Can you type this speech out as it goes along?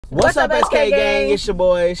What's up, SK gang? It's your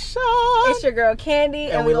boy Shawn. It's your girl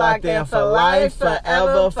Kandi, and we locked in for life,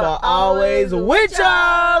 forever, for always. With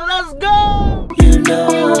y'all, let's go. You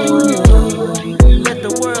know, let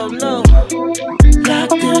the world know.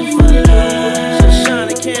 Locked in for life. So Shawn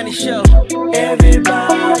and Kandi show.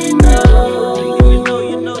 Everybody know.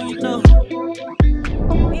 You know.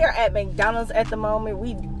 We are at McDonald's at the moment.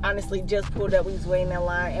 We honestly just pulled up. We was waiting in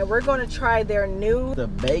line, and we're going to try their new The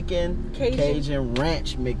bacon Cajun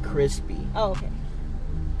ranch McCrispy. Oh, okay.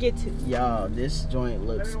 Get to. Y'all, this joint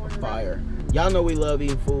looks fire. Y'all know we love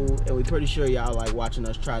eating food, and we pretty sure y'all like watching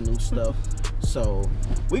us try new stuff. So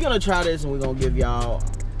we're gonna try this, and we're gonna give y'all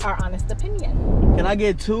our honest opinion. Can I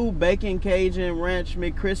get 2 bacon Cajun ranch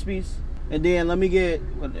McCrispies? And then let me get,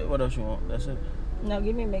 what else you want? That's it? No,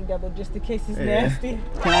 give me a McDouble just in case it's nasty.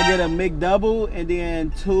 Can I get a McDouble and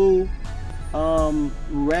then 2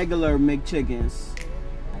 regular McChickens,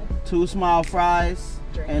 2 small fries,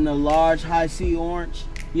 and a large high C orange?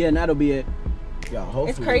 Yeah, and that'll be it. Y'all, hopefully.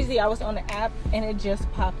 It's crazy. I was on the app and it just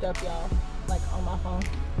popped up, y'all, like on my phone.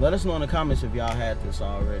 Let us know in the comments if y'all had this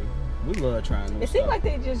already. We love trying new stuff. It seemed like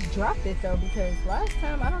they just dropped it though, because last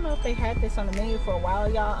time, I don't know if they had this on the menu for a while,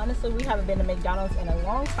 y'all. Honestly, we haven't been to McDonald's in a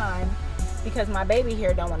long time because my baby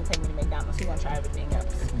here don't want to take me to McDonald's. He want to try everything else.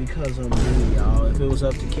 It's because of me, y'all. If it was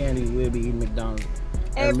up to Kandi, we'd be eating McDonald's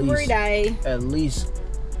every day. At least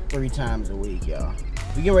 3 times a week, y'all.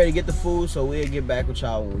 We get ready to get the food, so we'll get back with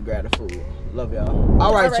y'all when we grab the food. Love y'all.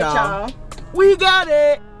 All right, y'all. We got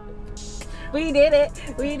it. We did it.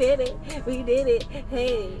 We did it. We did it.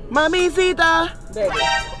 Hey. Mamacita. Baby.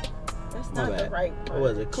 That's not the right word. What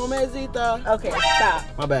was it? Comezita. Okay, stop.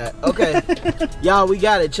 My bad. Okay. Y'all, we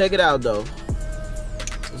got it. Check it out, though.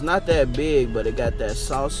 It's not that big, but it got that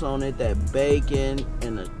sauce on it, that bacon,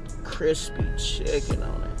 and a crispy chicken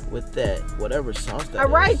on it. With that, whatever sauce that is. All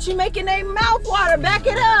right, you making a mouth water. Back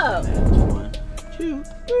it up. 1, 2,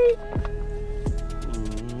 3.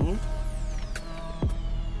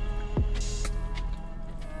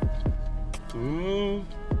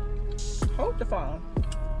 Hold the phone.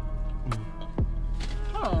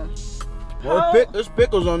 Huh. Well, there's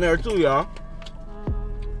pickles on there too, y'all.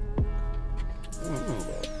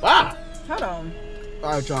 Ah! Hold on.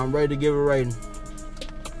 All right, y'all. I'm ready to give it a rating.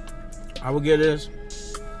 I will give this.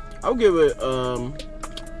 I would give it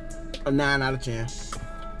a 9 out of 10.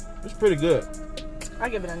 It's pretty good. I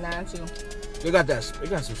give it a 9 too. They got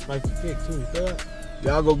some spicy kick too. You feel that?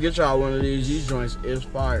 Y'all go get y'all one of these. These joints is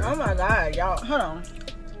fire. Oh my god, y'all. Hold on.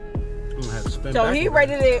 I'm gonna have to spin So back he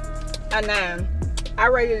rated it a 9. I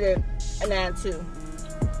rated it a 9 too.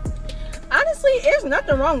 Honestly, there's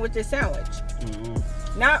nothing wrong with this sandwich.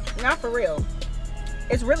 Not for real.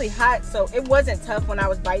 It's really hot, so it wasn't tough when I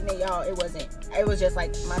was biting it, y'all. It wasn't. It was just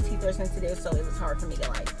like my teeth are sensitive, so it was hard for me to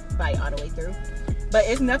like bite all the way through. But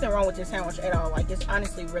it's nothing wrong with this sandwich at all. Like, it's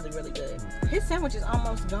honestly really, really good. His sandwich is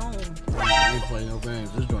almost gone. I ain't playing no games.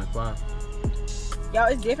 This joint fire. Y'all,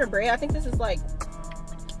 it's different bread. I think this is like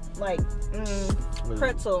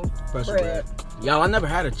pretzel bread. Y'all, I never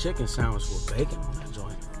had a chicken sandwich with bacon on that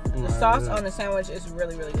joint. The sauce on the sandwich is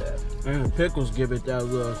really, really good. And the pickles give it that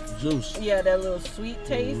little juice. Yeah, that little sweet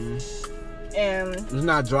taste. And it's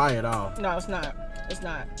not dry at all. No, it's not. It's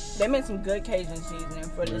not. They made some good Cajun seasoning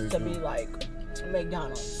for this to be like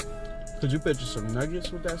McDonald's. Could you picture some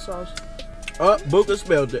nuggets with that sauce? Oh, Booker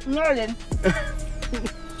spilled it. No, I didn't.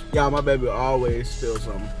 Y'all, my baby always spills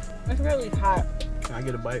something. It's really hot. Can I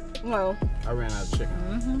get a bite? No. I ran out of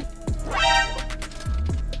chicken.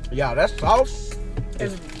 Y'all, that sauce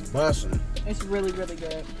is busting. It's really, really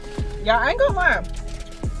good. Y'all, I ain't gonna lie.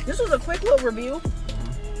 This was a quick little review,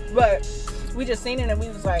 but we just seen it and we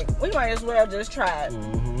was like, we might as well just try it.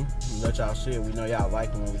 Let y'all see it. We know y'all like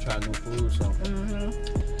it when we try new food, so.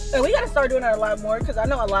 And we gotta start doing it a lot more, because I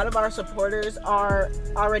know a lot of our supporters are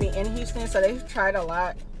already in Houston, so they've tried a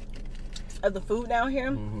lot of the food down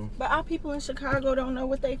here. But our people in Chicago don't know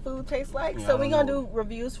what their food tastes like, so we gonna do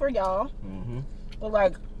reviews for y'all. With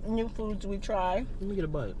like new foods we try. Let me get a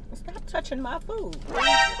bite. Stop touching my food.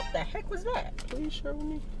 What the heck was that? Please share with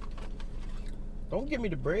me. Don't give me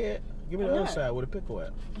the bread. Give me the other side where the pickle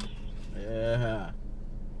at. Yeah.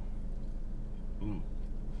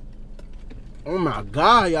 Oh my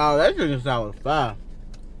god, y'all, that chicken salad was fire.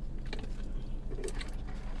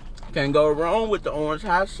 Can't go wrong with the orange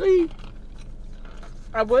high C.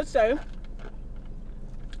 I would say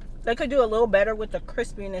they could do a little better with the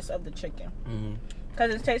crispiness of the chicken,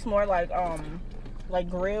 because it tastes more like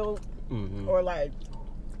grilled or like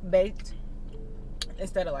baked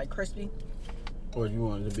instead of like crispy. Or you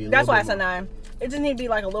want it to be? That's why it's a 9. It just need to be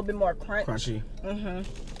like a little bit more crunchy.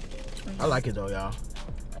 I like it though, y'all.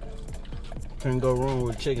 Can't go wrong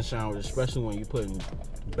with chicken sandwich, especially when you putting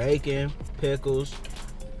bacon, pickles,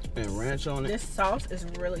 and ranch on it. This sauce is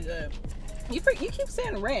really good. You keep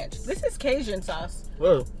saying ranch. This is Cajun sauce.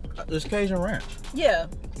 Well, it's Cajun ranch. Yeah.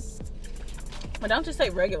 But don't just say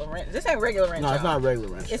regular ranch. This ain't regular ranch. No, it's not regular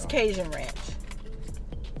ranch. It's Cajun ranch.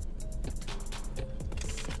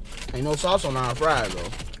 Ain't no sauce on our fries though.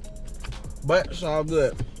 But it's all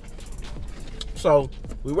good. So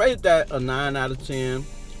we rated that a 9 out of 10.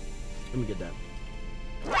 Let me get that.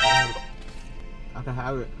 I can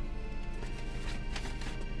have it.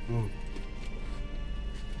 Mm.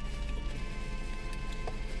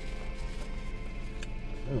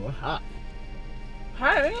 Ooh, it's hot.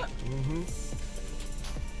 Hot, ain't it? Mm-hmm.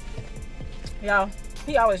 Y'all,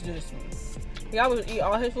 he always do this to me. He always eat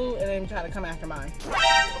all his food and then try to come after mine.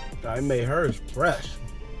 I made hers fresh.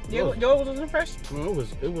 Yours wasn't fresh? No,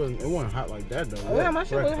 it wasn't hot like that though. Oh, yeah, my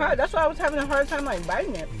shit was hot. That's why I was having a hard time like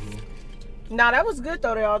biting it. Nah, that was good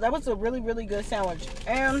though, y'all. That was a really, really good sandwich.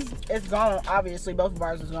 And it's gone, obviously. Both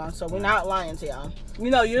bars is gone, so we're not lying to y'all. You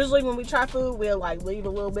know, usually when we try food, we'll like leave a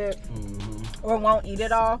little bit or won't eat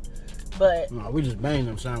it all. But no, we just banged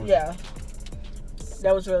them sandwiches. Yeah,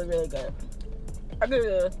 that was really, really good. I give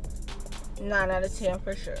it a 9 out of 10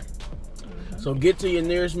 for sure. So get to your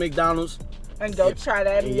nearest McDonald's and go try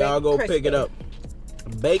that. And y'all go pick it up.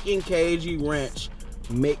 Bacon Cajun Ranch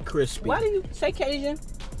McCrispy. Why do you say Cajun?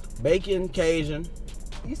 Bacon Cajun.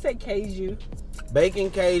 You say Cajun.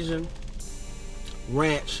 Bacon Cajun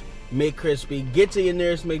Ranch McCrispy. Get to your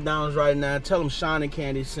nearest McDonald's right now. Tell them Shawn and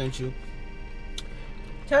Kandi sent you.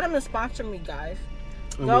 Tell them to sponsor me, guys.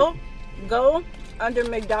 Go under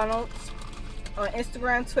McDonald's on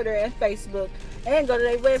Instagram, Twitter, and Facebook, and go to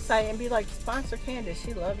their website and be like, sponsor Candace.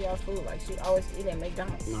 She love y'all food. Like, she always eat at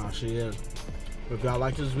McDonald's. Nah, she is. If y'all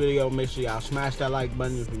like this video, make sure y'all smash that like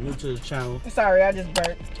button if you're new to the channel. Sorry, I just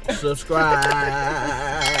burped. Subscribe.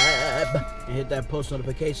 And hit that post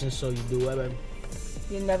notification so you do it, baby.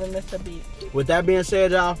 You never miss a beat. With that being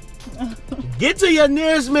said, y'all, get to your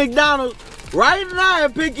nearest McDonald's right now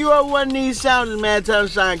and pick you up one of these sandwiches, man. Tell them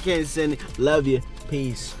Shawn, Kandi, Cindy. Love you.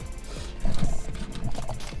 Peace.